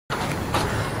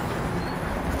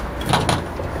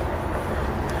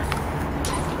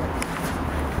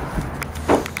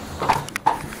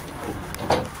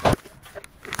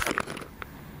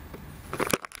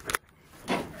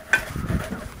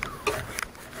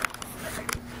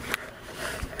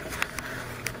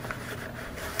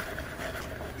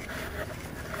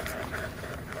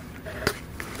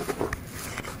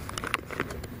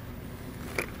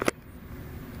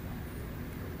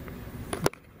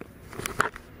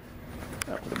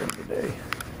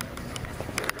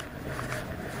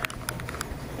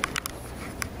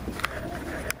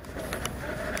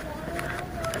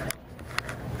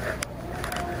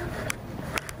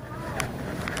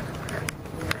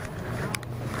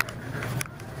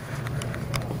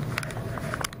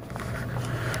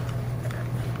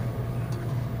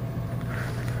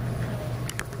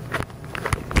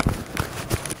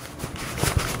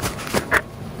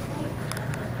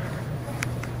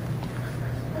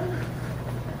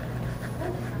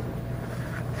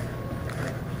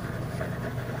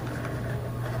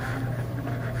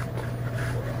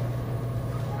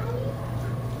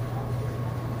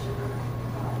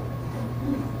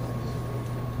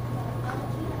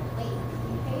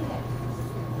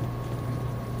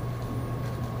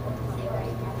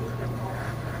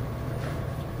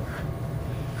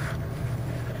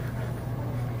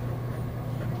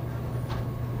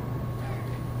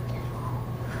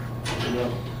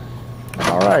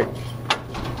All right.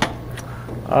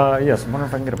 Yes, I'm wondering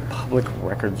if I can get a public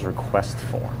records request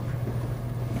form.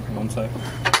 1 sec.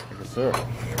 Yes, sir.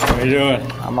 How you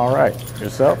doing? I'm all right.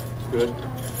 Yourself? Good.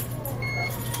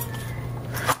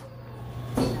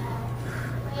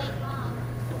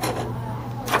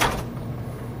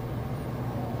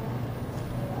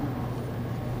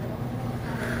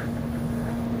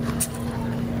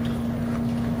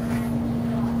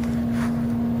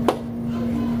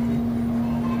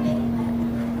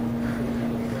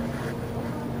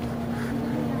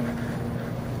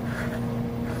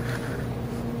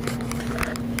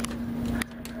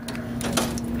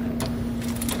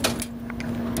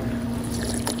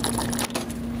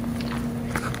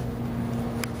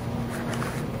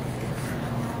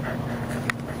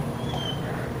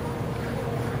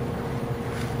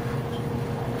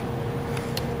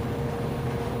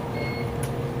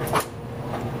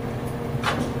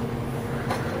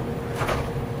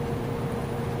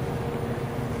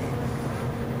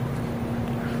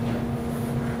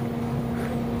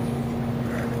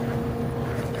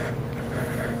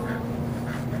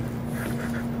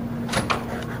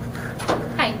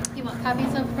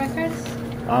 Copies of records?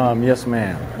 Yes,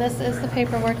 ma'am. This is the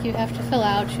paperwork you have to fill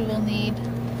out. You will need,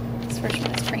 this first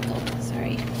one is crinkled,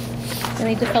 sorry. You'll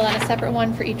need to fill out a separate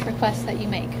one for each request that you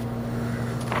make.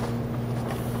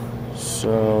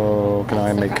 So, can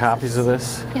I make copies of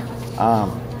this? Yeah.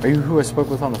 Are you who I spoke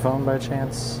with on the phone by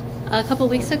chance? A couple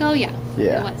weeks ago, yeah.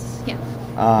 Yeah. It was, yeah.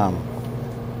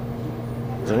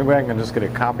 Is there any way I can just get a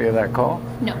copy of that call?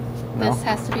 No. No? This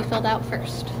has to be filled out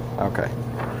first. Okay.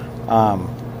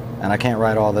 And I can't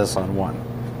write all this on one.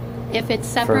 If it's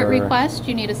separate request,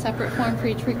 you need a separate form for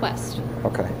each request.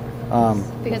 Okay.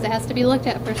 Because it has to be looked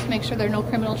at first to make sure there are no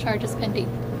criminal charges pending.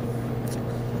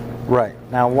 Right.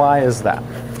 Now, why is that?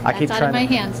 I keep That's out of my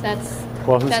to... hands. That's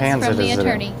Well, whose hands from is the it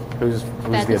attorney. in? Who's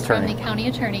That the is attorney? from the county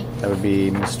attorney. That would be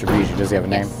Mr. Beege. Does he have a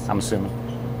name? Yes. I'm assuming.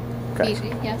 Okay.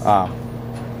 Beege, yes.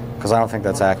 Because I don't think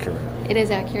that's accurate. It is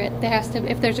accurate. There has to,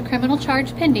 if there's a criminal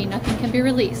charge pending, nothing can be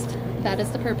released. That is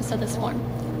the purpose of this form.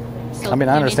 So I mean,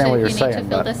 I understand what you're saying, You need to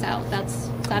fill but this out. That's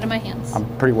out of my hands. I'm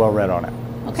pretty well read on it.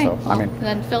 Okay. So, Well,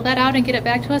 then fill that out and get it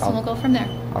back to us, and we'll go from there.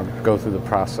 I'll go through the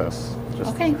process.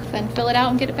 Just, Okay. Then fill it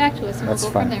out and get it back to us, and we'll That's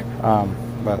go fine. from there.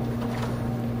 But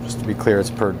just to be clear,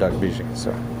 it's per Doug Beege.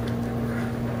 So,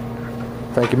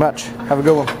 thank you much. Have a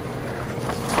good one.